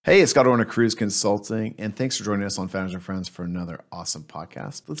Hey, it's Scott Orn of Cruise Consulting, and thanks for joining us on Founders and Friends for another awesome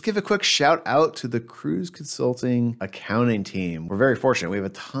podcast. Let's give a quick shout out to the Cruise Consulting accounting team. We're very fortunate. We have a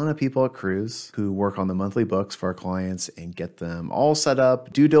ton of people at Cruise who work on the monthly books for our clients and get them all set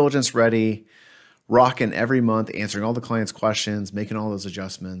up, due diligence ready, rocking every month, answering all the clients' questions, making all those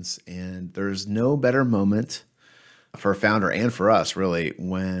adjustments. And there's no better moment for a founder and for us, really,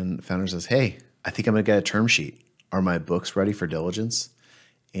 when the founder says, hey, I think I'm going to get a term sheet. Are my books ready for diligence?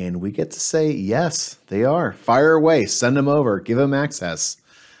 And we get to say, yes, they are. Fire away, send them over, give them access.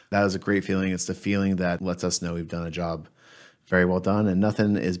 That is a great feeling. It's the feeling that lets us know we've done a job very well done. And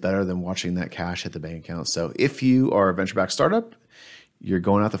nothing is better than watching that cash hit the bank account. So if you are a venture-backed startup, you're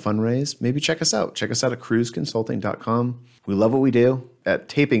going out to fundraise, maybe check us out. Check us out at cruiseconsulting.com. We love what we do. At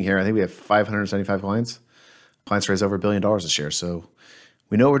Taping here, I think we have 575 clients. Clients raise over $1 billion this year. So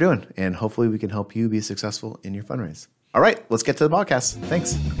we know what we're doing. And hopefully we can help you be successful in your fundraise. All right, let's get to the podcast.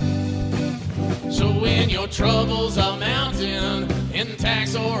 Thanks. So when your troubles are mounting in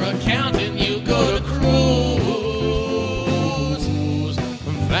tax or accounting, you go to Cruise,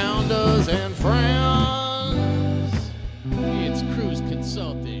 Founders and Friends. It's Cruise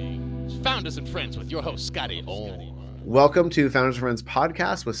Consulting, Founders and Friends with your host, Scotty Orn. Welcome to Founders and Friends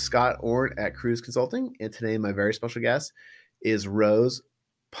podcast with Scott Orn at Cruise Consulting. And today, my very special guest is Rose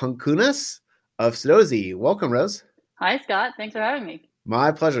Punkunas of Sudozi. Welcome, Rose. Hi, Scott. Thanks for having me.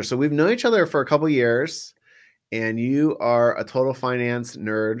 My pleasure. So we've known each other for a couple of years, and you are a total finance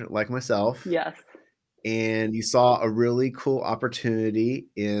nerd like myself. Yes. And you saw a really cool opportunity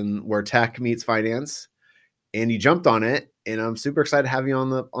in where tech meets finance, and you jumped on it. And I'm super excited to have you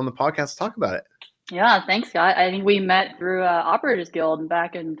on the podcast to talk about it. Yeah, thanks, Scott. I think we met through Operators Guild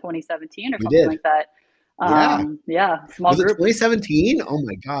back in 2017 or something like that. Yeah, small Was group. it 2017? Oh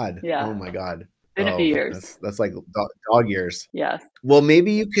my God. Yeah. Oh my God. Been a few years. That's like dog years. Yes. Well,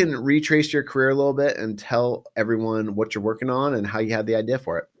 maybe you can retrace your career a little bit and tell everyone what you're working on and how you had the idea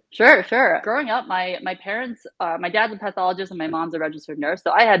for it. Sure. Growing up, my parents, my dad's a pathologist and my mom's a registered nurse.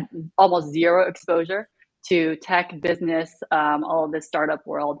 So I had almost zero exposure to tech, business, all of this startup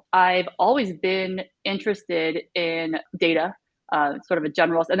world. I've always been interested in data, sort of a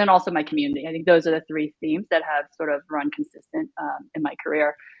generalist, and then also my community. I think those are the three themes that have sort of run consistent in my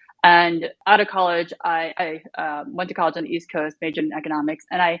career. And out of college, I went to college on the East Coast, majored in economics,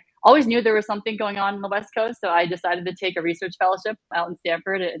 and I always knew there was something going on the West Coast. So I decided to take a research fellowship out in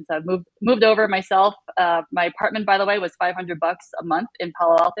Stanford, and so I moved over myself. My apartment, by the way, was $500 a month in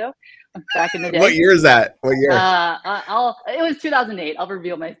Palo Alto back in the day. What year is that? What year? It was 2008. I'll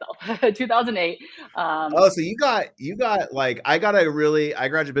reveal myself. 2008. So you got like I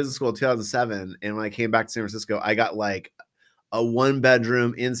graduated business school in 2007, and when I came back to San Francisco, I got like a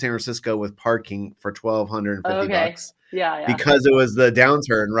 1-bedroom in San Francisco with parking for $1,250. Yeah. Because it was the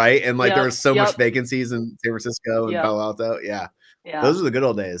downturn, right? And like there was so much vacancies in San Francisco and Palo Alto. Yeah. Those are the good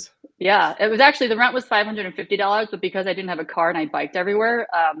old days. Yeah. It was actually, the rent was $550, but because I didn't have a car and I biked everywhere,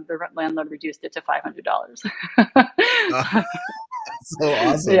 the landlord reduced it to $500. So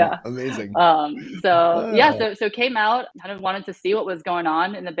awesome. Yeah. Amazing. So came out, kind of wanted to see what was going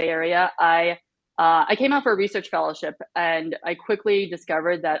on in the Bay Area. I came out for a research fellowship, and I quickly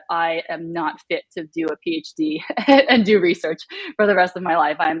discovered that I am not fit to do a PhD and do research for the rest of my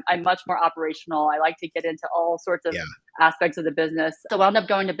life. I'm much more operational. I like to get into all sorts of aspects of the business. So I wound up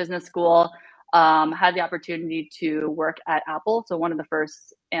going to business school, had the opportunity to work at Apple. So one of the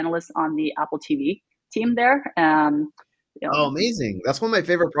first analysts on the Apple TV team there. Oh, amazing. That's one of my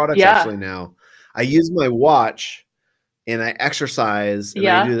favorite products actually now. I use my watch and I exercise and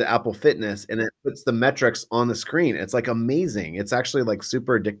I do the Apple Fitness, and it puts the metrics on the screen. It's like amazing. It's actually like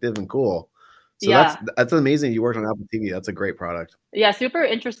super addictive and cool. So that's amazing. You worked on Apple TV. That's a great product. Yeah, super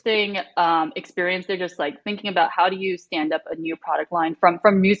interesting experience. They're just like thinking about how do you stand up a new product line from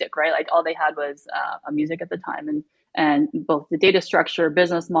music, right? Like all they had was a music at the time, and both the data structure,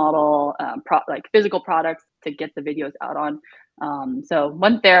 business model, like physical products to get the videos out on. So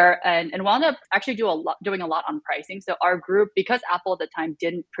went there and wound up actually doing a lot on pricing. So our group, because Apple at the time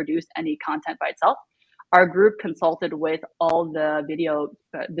didn't produce any content by itself, our group consulted with all the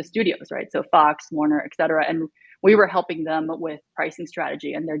the studios, right? So Fox, Warner, et cetera. And we were helping them with pricing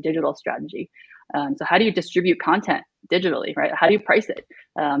strategy and their digital strategy. So how do you distribute content digitally, right? How do you price it?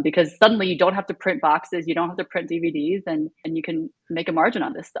 Because suddenly you don't have to print boxes, you don't have to print DVDs, and you can make a margin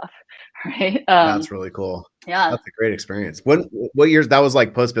on this stuff, right? That's really cool. Yeah. That's a great experience. What years, that was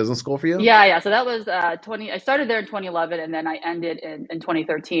like post-business school for you? Yeah. So that was I started there in 2011, and then I ended in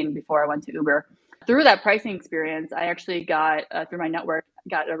 2013 before I went to Uber. Through that pricing experience, I actually got, through my network,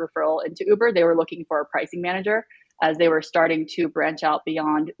 got a referral into Uber. They were looking for a pricing manager. as they were starting to branch out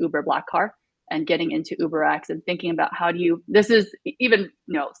beyond Uber Black Car and getting into UberX and thinking about how do you, this is even,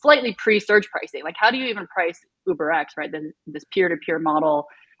 slightly pre-surge pricing. Like, how do you even price UberX, right? This peer-to-peer model.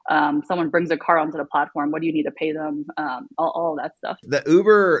 Someone brings a car onto the platform. What do you need to pay them? All of that stuff. The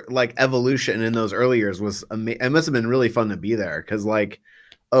Uber evolution in those early years was it must have been really fun to be there because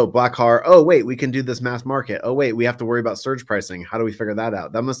oh, Black Car. Oh, wait, we can do this mass market. Oh, wait, we have to worry about surge pricing. How do we figure that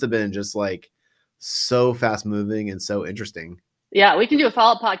out? That must have been just so fast moving and so interesting. Yeah, we can do a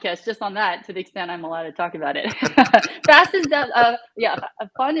follow-up podcast just on that to the extent I'm allowed to talk about it. Fast is that,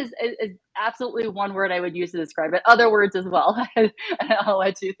 fun is absolutely one word I would use to describe it. Other words as well. I'll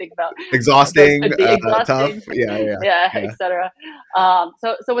let you think about. Exhausting, tough, yeah, etc.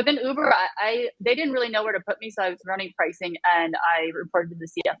 So within Uber, they didn't really know where to put me, so I was running pricing, and I reported to the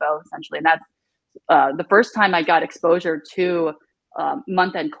CFO essentially, and that's the first time I got exposure to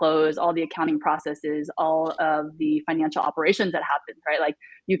month-end close, all the accounting processes, all of the financial operations that happens, right? Like,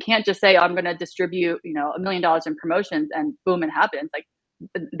 you can't just say, I'm going to distribute, $1 million in promotions and boom, it happens. Like,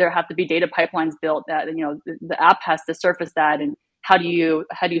 there have to be data pipelines built that, the app has to surface that. And how do you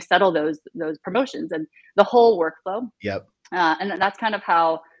settle those promotions and the whole workflow? Yep. And that's kind of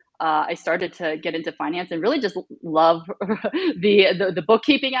how I started to get into finance and really just love the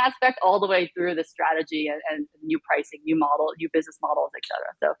bookkeeping aspect all the way through the strategy and new pricing, new business models, et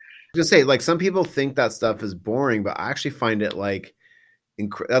cetera. So just say, some people think that stuff is boring, but I actually find it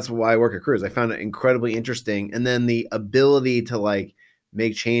that's why I work at Cruise. I found it incredibly interesting. And then the ability to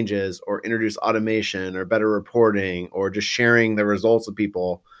make changes or introduce automation or better reporting or just sharing the results with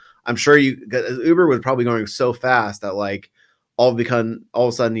people. I'm sure Uber was probably going so fast that all of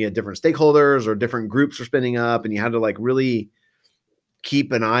a sudden you had different stakeholders or different groups were spinning up, and you had to really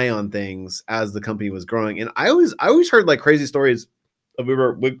keep an eye on things as the company was growing. And I always heard crazy stories of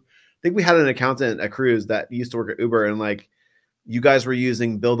Uber. I think we had an accountant at Cruise that used to work at Uber, and you guys were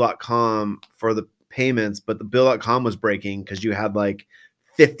using Bill.com for the payments, but the Bill.com was breaking because you had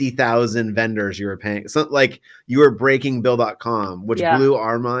 50,000 vendors you were paying. So you were breaking Bill.com, which blew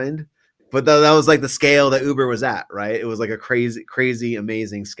our mind. But that was the scale that Uber was at, right? It was a crazy,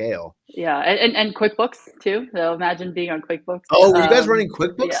 amazing scale. Yeah, and QuickBooks too. So imagine being on QuickBooks. Oh, were you guys running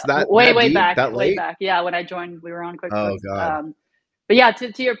QuickBooks? Yeah. Way back. Yeah, when I joined, we were on QuickBooks. Oh God. But yeah,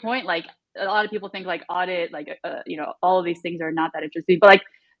 to your point, a lot of people think audit, all of these things are not that interesting. But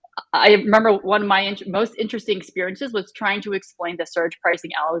I remember one of my most interesting experiences was trying to explain the surge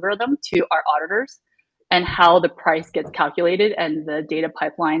pricing algorithm to our auditors, and how the price gets calculated and the data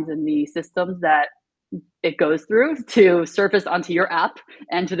pipelines and the systems that it goes through to surface onto your app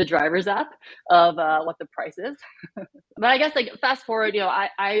and to the driver's app of what the price is. But I guess fast forward,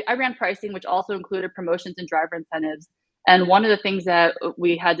 I ran pricing, which also included promotions and driver incentives. And one of the things that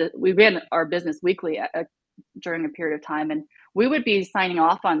we ran our business weekly during a period of time, and we would be signing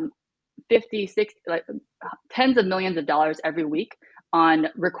off on 50, 60, tens of millions of dollars every week on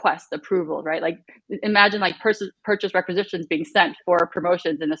request approval, right? Imagine purchase requisitions being sent for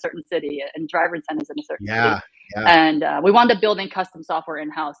promotions in a certain city and driver incentives in a certain city. Yeah. And we wound up building custom software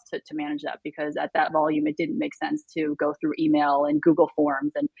in-house to manage that, because at that volume, it didn't make sense to go through email and Google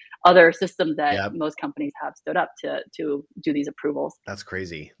Forms and other systems that most companies have stood up to do these approvals. That's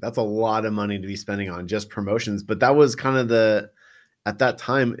crazy. That's a lot of money to be spending on just promotions. But that was kind of at that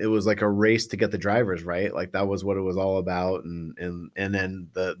time, it was a race to get the drivers, right? That was what it was all about. And then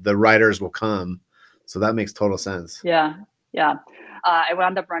the riders will come. So that makes total sense. Yeah. I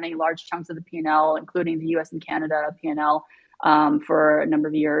wound up running large chunks of the P&L, including the US and Canada P&L, for a number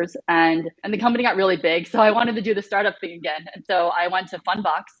of years. And the company got really big. So I wanted to do the startup thing again. And so I went to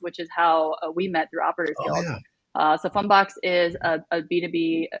Fundbox, which is how we met through Operators Guild. Yeah. So Fundbox is a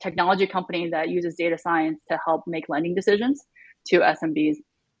B2B technology company that uses data science to help make lending decisions to SMBs.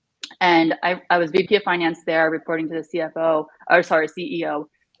 And I was VP of finance there, reporting to the CEO.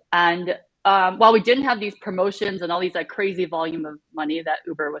 And while we didn't have these promotions and all these crazy volume of money that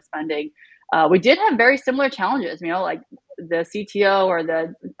Uber was spending, we did have very similar challenges. The CTO or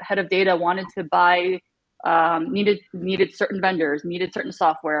the head of data wanted to buy, needed certain vendors, needed certain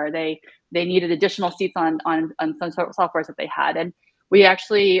software. They needed additional seats on some softwares that they had. And we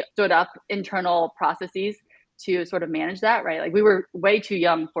actually stood up internal processes to sort of manage that, right? We were way too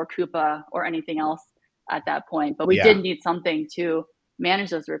young for Coupa or anything else at that point, but we did need something to manage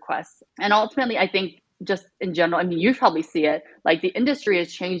those requests. And ultimately, I think just in general, you probably see it, the industry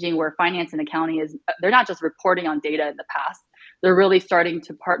is changing where finance and accounting they're not just reporting on data in the past. They're really starting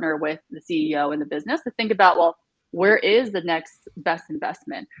to partner with the CEO and the business to think about, well, where is the next best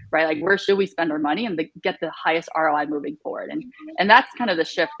investment, right? Like where should we spend our money and get the highest ROI moving forward? And that's kind of the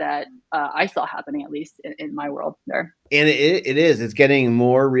shift that I saw happening, at least in my world there. And it's getting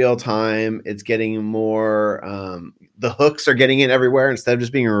more real time. It's getting more, the hooks are getting in everywhere instead of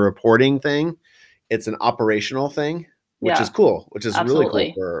just being a reporting thing. It's an operational thing, which is cool, which is Absolutely.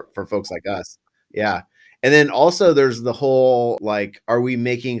 really cool for folks like us. Yeah. And then also there's the whole, like, are we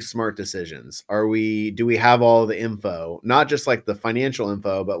making smart decisions? Do we have all the info, not just like the financial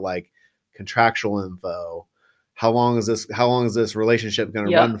info, but like contractual info? How long is this relationship going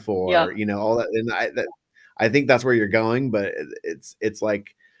to run for? You know, all that. And I think that's where you're going, but it's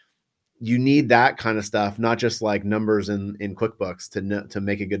like, you need that kind of stuff, not just like numbers in QuickBooks to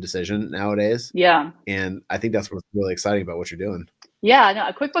make a good decision nowadays. Yeah. And I think that's what's really exciting about what you're doing. Yeah,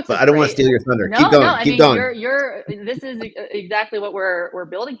 no, QuickBooks. But I don't want to steal your thunder. No, keep going. No, keep going. This is exactly what we're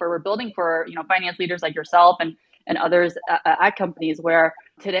building for. We're building for, finance leaders like yourself and others at companies where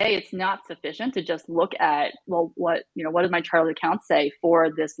today it's not sufficient to just look at, well, what does my chart of accounts say for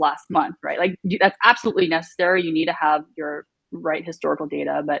this last month, right? Like that's absolutely necessary. You need to have your right historical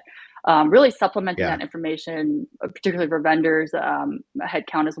data, but really supplementing that information, particularly for vendors,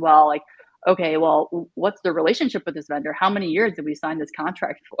 headcount as well. Like, okay, well, what's the relationship with this vendor? How many years did we sign this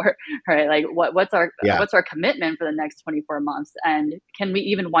contract for? Right? Like, what's our commitment for the next 24 months? And can we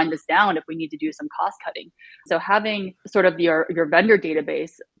even wind this down if we need to do some cost cutting? So having sort of your vendor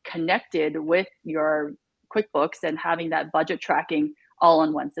database connected with your QuickBooks and having that budget tracking all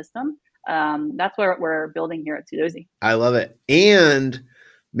in one system, that's what we're building here at Sudozi. I love it. And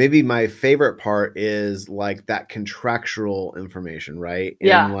maybe my favorite part is like that contractual information, right?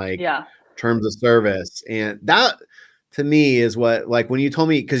 And terms of service. And that to me is what, like when you told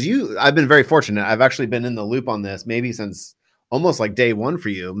me, because I've been very fortunate. I've actually been in the loop on this maybe since almost like day one for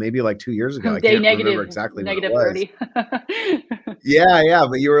you, maybe like 2 years ago. I can't remember exactly negative what it was. Yeah.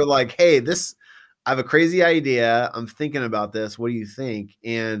 But you were like, hey, I have a crazy idea. I'm thinking about this. What do you think?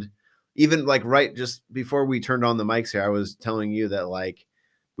 And even like right just before we turned on the mics here, I was telling you that like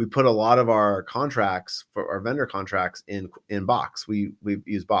we put a lot of our contracts for our vendor contracts in Box. We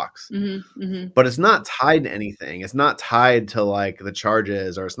use Box, but it's not tied to anything. It's not tied to like the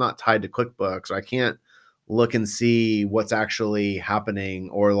charges, or it's not tied to QuickBooks. Or I can't look and see what's actually happening,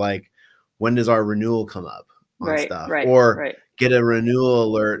 or like when does our renewal come up on stuff, or get a renewal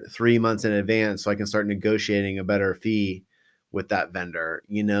alert 3 months in advance so I can start negotiating a better fee with that vendor.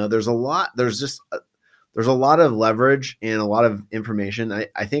 There's a lot of leverage and a lot of information.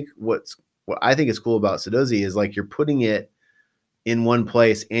 I think what I think is cool about Sudozi is like you're putting it in one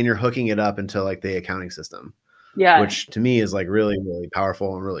place and you're hooking it up into like the accounting system. Yeah. Which to me is like really, really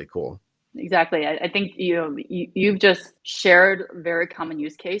powerful and really cool. Exactly. I think you've just shared a very common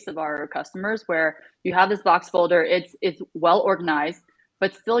use case of our customers where you have this Box folder, it's well organized,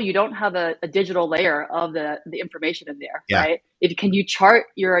 but still you don't have a digital layer of the information in there, right? Can you chart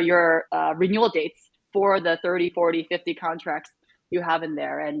your renewal dates for the 30, 40, 50 contracts you have in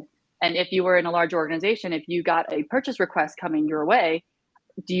there? And if you were in a large organization, if you got a purchase request coming your way,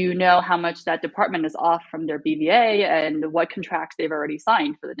 do you know how much that department is off from their BVA and what contracts they've already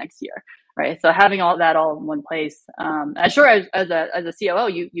signed for the next year, right? So having all that all in one place, as a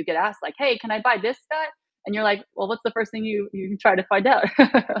COO, you get asked like, hey, can I buy this guy? And you're like, well, what's the first thing you try to find out?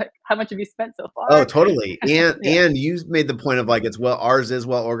 Like, how much have you spent so far? Oh, totally. And and you made the point of like, ours is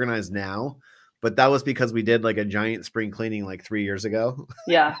well organized now, but that was because we did like a giant spring cleaning like 3 years ago.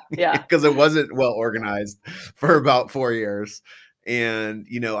 Yeah. Because it wasn't well organized for about 4 years. And,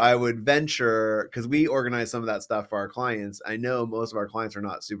 I would venture, because we organize some of that stuff for our clients. I know most of our clients are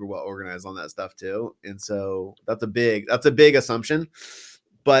not super well organized on that stuff too. And so that's a big assumption.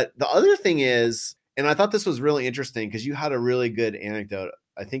 But the other thing is, and I thought this was really interesting because you had a really good anecdote.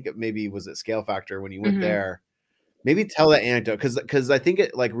 I think it maybe was at Scale Factor when you went there. Maybe tell that anecdote because I think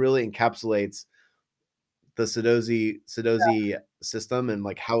it like really encapsulates the Sudozi system and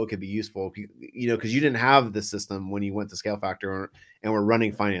like how it could be useful, because you didn't have the system when you went to Scale Factor and were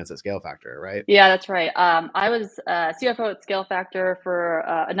running finance at Scale Factor, right? Yeah, that's right. I was CFO at Scale Factor for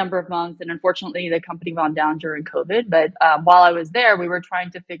a number of months, and unfortunately the company wound down during COVID. But while I was there, we were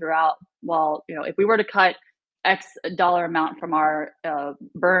trying to figure out, well, if we were to cut X dollar amount from our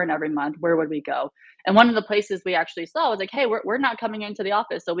burn every month, where would we go? And one of the places we actually saw was like, hey, we're not coming into the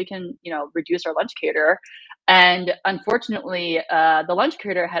office, so we can, reduce our lunch caterer. And unfortunately, the lunch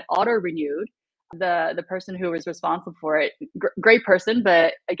caterer had auto renewed. The person who was responsible for it, great person,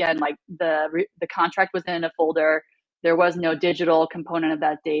 but again, like the contract was in a folder. There was no digital component of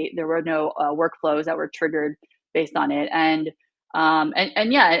that date. There were no workflows that were triggered based on it. And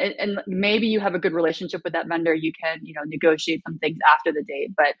And yeah, and maybe you have a good relationship with that vendor. You can, negotiate some things after the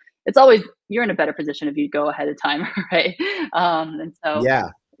date, but it's always, you're in a better position if you go ahead of time, right? And so Yeah.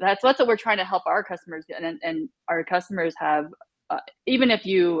 that's what we're trying to help our customers do. And our customers have, even if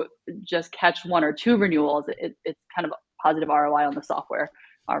you just catch one or two renewals, it's kind of a positive ROI on the software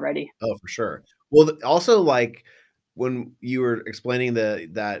already. Oh, for sure. Well, also like when you were explaining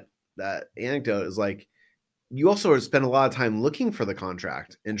that anecdote is like, you also spend a lot of time looking for the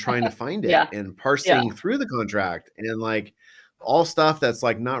contract and trying to find it Yeah, and yeah, parsing through the contract and like all stuff that's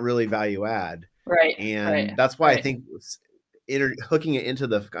like not really value add. right, right, And that's why I right. think hooking it into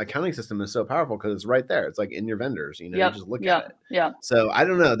the accounting system is so powerful because it's right there. It's like in your vendors, you Yep, just look at yep, it. yep. So I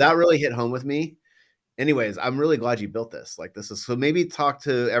don't know. That really hit home with me. Anyways, I'm really glad you built this. Like this is so maybe talk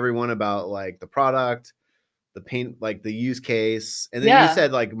to everyone about like the product, the paint, like the use case. And then you Yeah.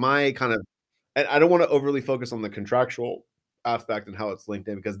 said like my kind of, and I don't want to overly focus on the contractual aspect and how it's linked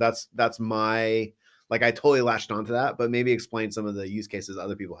in because that's my, like I totally latched onto that, but maybe explain some of the use cases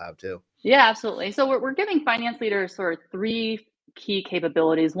other people have too. Yeah, absolutely. So we're giving finance leaders sort of three key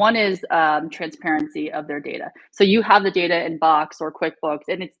capabilities. One is transparency of their data. So you have the data in Box or QuickBooks,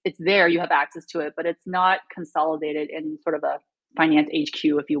 and it's there. You have access to it, but it's not consolidated in sort of a finance HQ,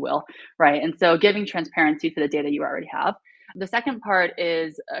 if you will, right? And so giving transparency to the data you already have. The second part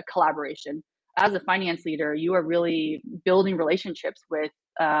is collaboration. As a finance leader, you are really building relationships with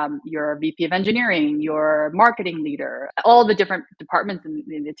your VP of engineering, your marketing leader, all the different departments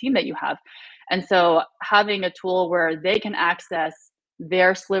in the team that you have. And so having a tool where they can access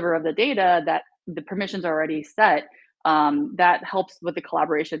their sliver of the data that the permissions are already set, that helps with the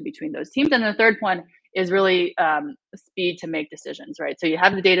collaboration between those teams. And the third one is really speed to make decisions, right? So you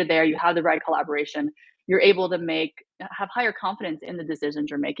have the data there, you have the right collaboration, you're able to have higher confidence in the decisions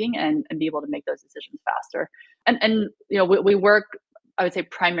you're making and be able to make those decisions faster. And we work, I would say,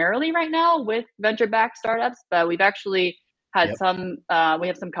 primarily right now with venture-backed startups, but we've actually had Yep. we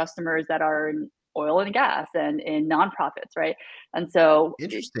have some customers that are in oil and gas and in nonprofits, right? And so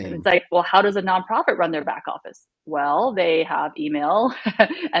it's Interesting. like, well, how does a nonprofit run their back office? Well, they have email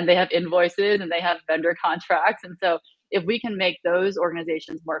and they have invoices and they have vendor contracts. And so if we can make those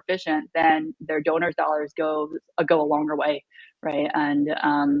organizations more efficient, then their donors' dollars go a longer way, right? And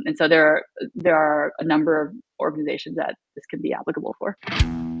so there are a number of organizations that this can be applicable for.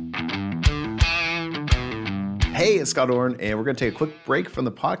 Hey, it's Scott Orn, and we're going to take a quick break from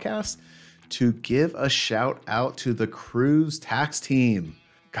the podcast to give a shout out to the Cruise tax team.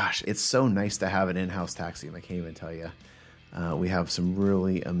 Gosh, it's so nice to have an in-house tax team. I can't even tell you. We have some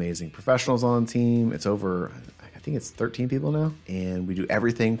really amazing professionals on the team. It's over, I think it's 13 people now. And we do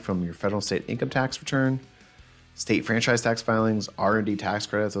everything from your federal state income tax return, state franchise tax filings, R&D tax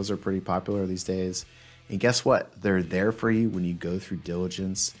credits. Those are pretty popular these days. And guess what? They're there for you when you go through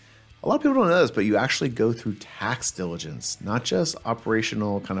diligence. A lot of people don't know this, but you actually go through tax diligence, not just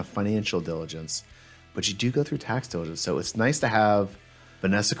operational kind of financial diligence, but you do go through tax diligence. So it's nice to have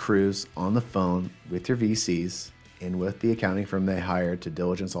Vanessa Cruz on the phone with your VCs and with the accounting firm they hired to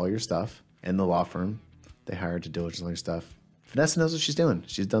diligence all your stuff and the law firm they hired to diligence all your stuff. Vanessa knows what she's doing.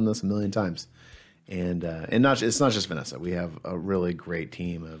 She's done this a million times. And it's not just Vanessa. We have a really great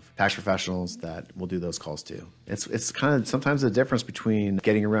team of tax professionals that will do those calls too. It's kind of sometimes the difference between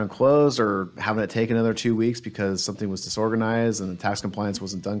getting around close or having it take another 2 weeks because something was disorganized and the tax compliance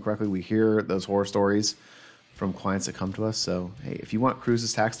wasn't done correctly. We hear those horror stories from clients that come to us. So, hey, if you want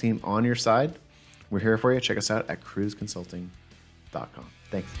Cruz's tax team on your side, we're here for you. Check us out at cruzconsulting.com.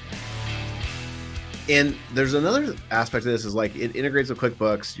 Thanks. And there's another aspect of this is like it integrates with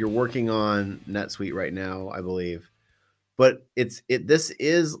QuickBooks. You're working on NetSuite right now, I believe, but this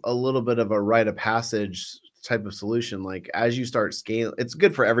is a little bit of a rite of passage type of solution. Like as you start scaling, it's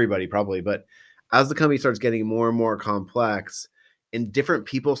good for everybody probably, but as the company starts getting more and more complex and different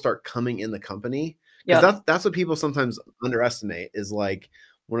people start coming in the company, because that's what people sometimes underestimate is like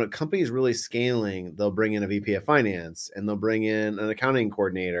when a company is really scaling, they'll bring in a VP of finance and they'll bring in an accounting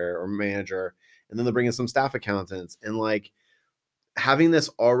coordinator or manager. And then they'll bring in some staff accountants and like having this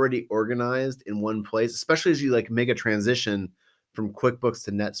already organized in one place, especially as you like make a transition from QuickBooks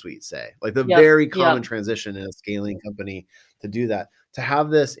to NetSuite, say like the very common transition in a scaling company to do that, to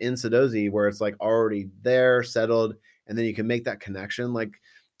have this in Sadozi where it's like already there settled. And then you can make that connection. Like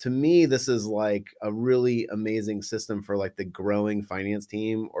to me, this is like a really amazing system for like the growing finance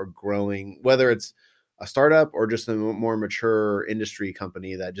team or growing, whether it's a startup or just a more mature industry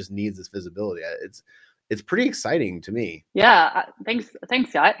company that just needs this visibility. It's pretty exciting to me. Yeah, thanks,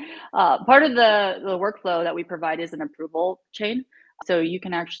 Scott. Part of the workflow that we provide is an approval chain. So you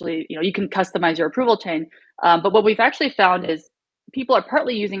can actually, you can customize your approval chain. But what we've actually found is people are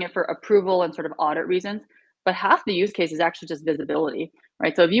partly using it for approval and sort of audit reasons, but half the use case is actually just visibility,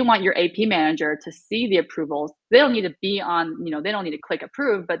 right? So if you want your AP manager to see the approvals, they don't need to be on, they don't need to click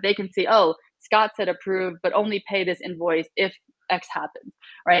approve, but they can see, oh, Scott said approve, but only pay this invoice if X happens,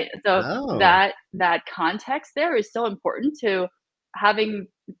 right? So Oh, that context there is so important to having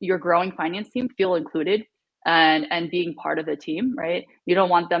your growing finance team feel included and being part of the team, right? You don't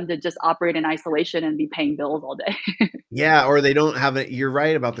want them to just operate in isolation and be paying bills all day. yeah. Or they don't have it. You're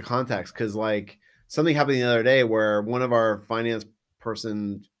right about the context. Cause like something happened the other day where one of our finance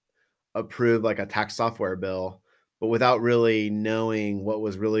person approved like a tax software bill, but without really knowing what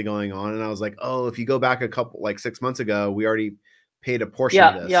was really going on. And I was like, oh, if you go back a couple, like 6 months ago, we already paid a portion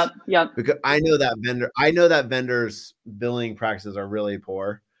of Yep, this yep, yep. because I know that vendors billing practices are really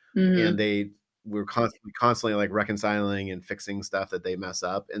poor, and Hmm. we're constantly like reconciling and fixing stuff that they mess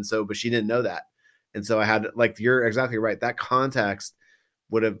up. And so, but she didn't know that. And so I had, like, you're exactly right. That context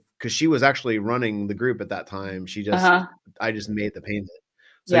would have, cause she was actually running the group at that time. Uh-huh. I just made the payment.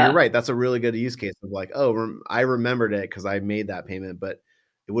 So you're Yeah. right. That's a really good use case of like, oh, I remembered it because I made that payment, but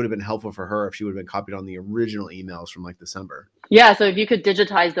it would have been helpful for her if she would have been copied on the original emails from like December. Yeah, so if you could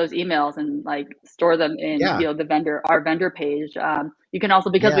digitize those emails and like store them in, Yeah. our vendor page, you can also,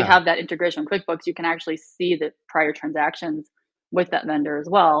 because we Yeah. have that integration with QuickBooks, you can actually see the prior transactions with that vendor as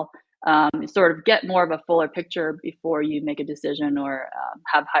well. Sort of get more of a fuller picture before you make a decision or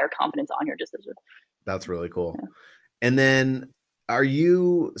have higher confidence on your decision. That's really cool. Yeah. And then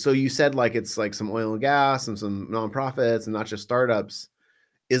so you said like it's like some oil and gas and some nonprofits and not just startups.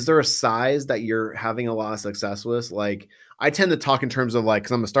 Is there a size that you're having a lot of success with? Like I tend to talk in terms of like,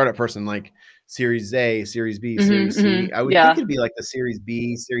 cause I'm a startup person, like Series A, Series B, Series C. I would think Yeah. it'd be like the Series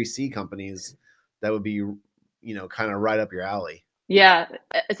B, Series C companies that would be, kind of right up your alley. Yeah.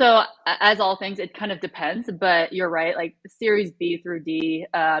 So as all things, it kind of depends, but you're right. Like Series B through D,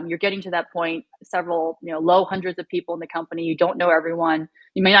 you're getting to that point. Several, low hundreds of people in the company. You don't know everyone.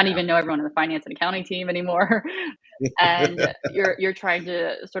 You may not even know everyone in the finance and accounting team anymore, and you're trying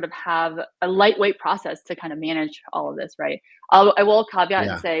to sort of have a lightweight process to kind of manage all of this, right? I will caveat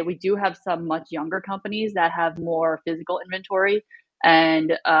and Yeah. say we do have some much younger companies that have more physical inventory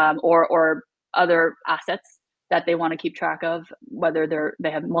and or other assets that they want to keep track of, whether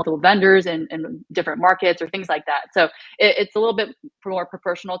they have multiple vendors in different markets or things like that. So it's a little bit more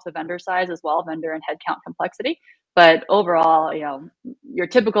proportional to vendor size as well, vendor and headcount complexity. But overall, your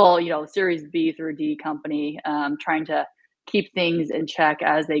typical, Series B through D company trying to keep things in check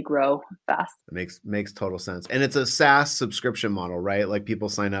as they grow fast. It makes total sense. And it's a SaaS subscription model, right? Like people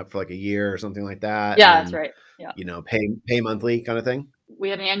sign up for like a year or something like that, and Yeah, that's then, right. Yeah. pay monthly kind of thing. We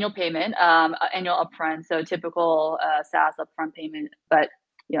have an annual payment, annual upfront, so typical SaaS upfront payment. But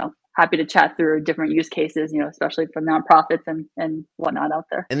happy to chat through different use cases, especially for nonprofits and whatnot out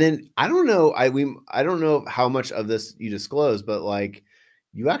there. And then I don't know, I don't know how much of this you disclose, but like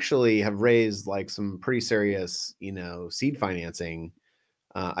you actually have raised like some pretty serious, seed financing.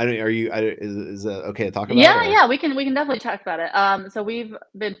 I don't, are you, is that okay to talk about Yeah, or? yeah, we can definitely talk about it. So we've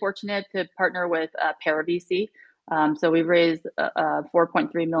been fortunate to partner with Pear VC. So we've raised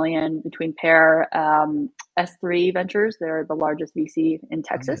 4.3 million between Pear, S3 Ventures. They're the largest VC in Oh, yeah.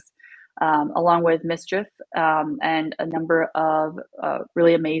 Texas, along with Mischief, and a number of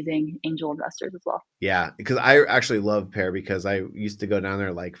really amazing angel investors as well. Yeah. Because I actually love Pear because I used to go down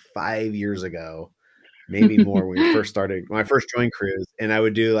there like 5 years ago, maybe more when I first joined Cruise, and I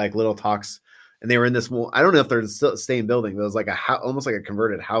would do like little talks, and they were in this, I don't know if they're still same building, but it was like almost like a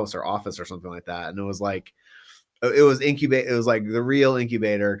converted house or office or something like that. And it was like, it was it was like the real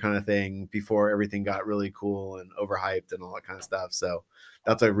incubator kind of thing before everything got really cool and overhyped and all that kind of stuff. So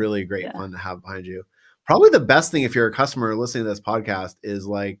that's a really great Yeah. fun to have behind you. Probably the best thing if you're a customer listening to this podcast is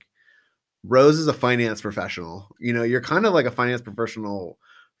like Rose is a finance professional. You're kind of like a finance professional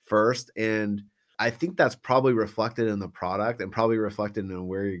first. And I think that's probably reflected in the product and probably reflected in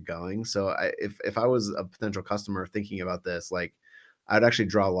where you're going. So if I was a potential customer thinking about this, like I'd actually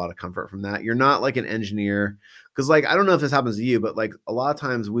draw a lot of comfort from that. You're not like an engineer. Cause like, I don't know if this happens to you, but like a lot of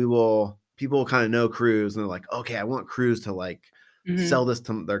times people will kind of know Cruise and they're like, okay, I want Cruise to like Hmm. sell this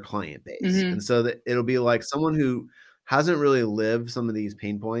to their client base. Hmm. And so that it'll be like someone who hasn't really lived some of these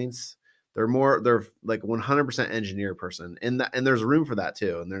pain points. They're like 100% engineer person, and there's room for that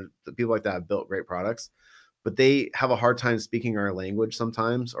too. And there's people like that have built great products, but they have a hard time speaking our language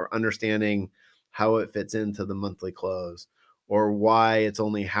sometimes or understanding how it fits into the monthly close or why it's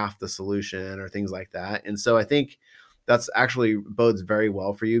only half the solution or things like that. And so I think that's actually bodes very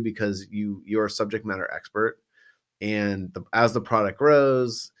well for you because you're a subject matter expert, and as the product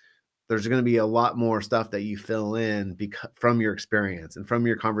grows, there's going to be a lot more stuff that you fill in from your experience and from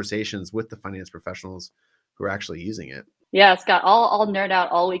your conversations with the finance professionals who are actually using it. Yeah, Scott, I'll nerd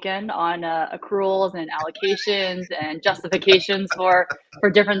out all weekend on accruals and allocations and justifications for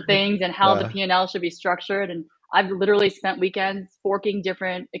different things and how the P&L should be structured. And I've literally spent weekends forking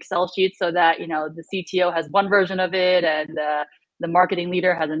different Excel sheets so that, the CTO has one version of it and the marketing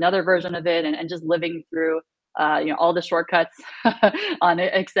leader has another version of it, and just living through, all the shortcuts on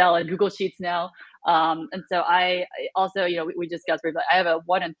Excel and Google Sheets now. And so I also, we discussed, I have a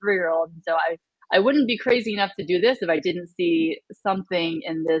 1 and 3-year-old. And so I wouldn't be crazy enough to do this if I didn't see something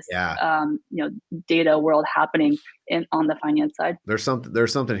in this, data world happening on the finance side. There's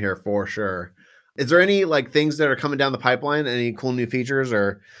something here for sure. Is there any things that are coming down the pipeline? Any cool new features,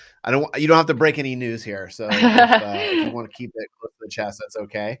 or you don't have to break any news here. So if you want to keep it close to the chest, that's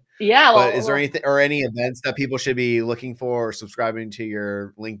okay. Yeah. But is there anything or any events that people should be looking for, or subscribing to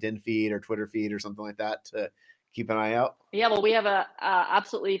your LinkedIn feed or Twitter feed or something like that to keep an eye out? Yeah, well, we have a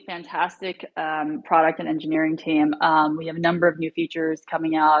absolutely fantastic product and engineering team. We have a number of new features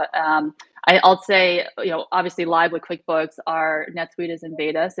coming out. I'll say, obviously live with QuickBooks, our NetSuite is in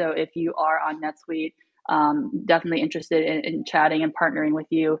beta. So if you are on NetSuite, definitely interested in chatting and partnering with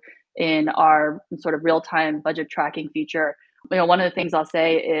you in our sort of real-time budget tracking feature. One of the things I'll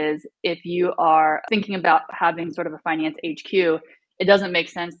say is if you are thinking about having sort of a finance HQ, it doesn't make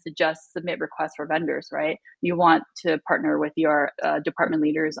sense to just submit requests for vendors, right? You want to partner with your department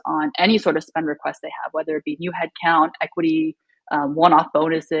leaders on any sort of spend request they have, whether it be new headcount, equity, one-off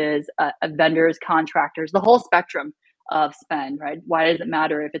bonuses, vendors, contractors, the whole spectrum of spend, right? Why does it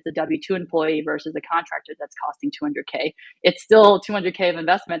matter if it's a W-2 employee versus a contractor that's costing $200K? It's still $200K of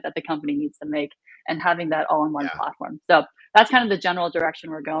investment that the company needs to make, and having that all in one platform. So that's kind of the general direction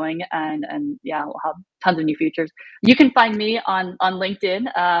we're going. And yeah, we'll have tons of new features. You can find me on LinkedIn.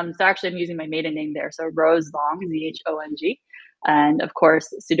 So actually I'm using my maiden name there. So Rose Zhong, Zhong. And of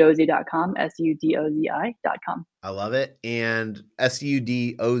course, Sudozi.com, SUDOZI.com. I love it. And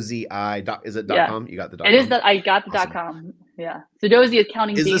SUDOZI, is it .com? You got the .com? It is I got the awesome. .com. Yeah. Sudozi is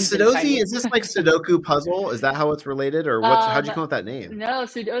counting beans. Is the Sudozi, is this like Sudoku puzzle? Is that how it's related? Or how'd you come up with that name? No,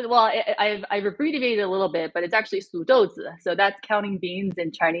 Sudozi. Well, I've abbreviated a little bit, but it's actually Sudozi. So that's counting beans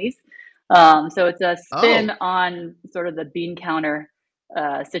in Chinese. So it's a spin on sort of the bean counter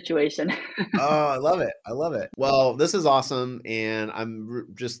situation. I love it. Well, this is awesome. And I'm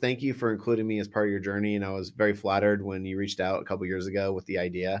just thank you for including me as part of your journey. And I was very flattered when you reached out a couple years ago with the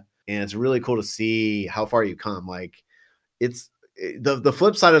idea. And it's really cool to see how far you've come. Like, it's the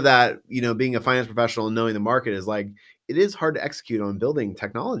flip side of that, being a finance professional and knowing the market is like, it is hard to execute on building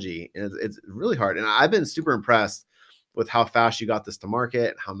technology. And it's really hard. And I've been super impressed with how fast you got this to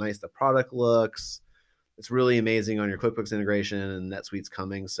market, how nice the product looks. It's really amazing on your QuickBooks integration, and NetSuite's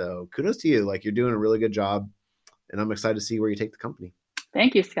coming. So kudos to you. Like, you're doing a really good job, and I'm excited to see where you take the company.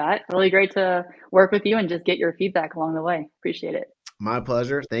 Thank you, Scott. Really great to work with you and just get your feedback along the way. Appreciate it. My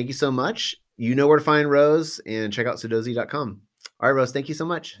pleasure. Thank you so much. You know where to find Rose, and check out Sudozi.com. All right, Rose, thank you so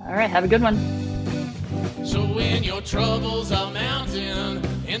much. All right, have a good one. So when your troubles are mounting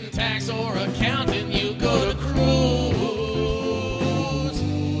in tax or accounting, you go to Cruise.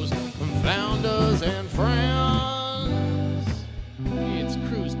 Founders and friends. It's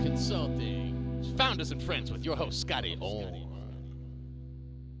Cruise Consulting. Founders and Friends with your host, Scotty O.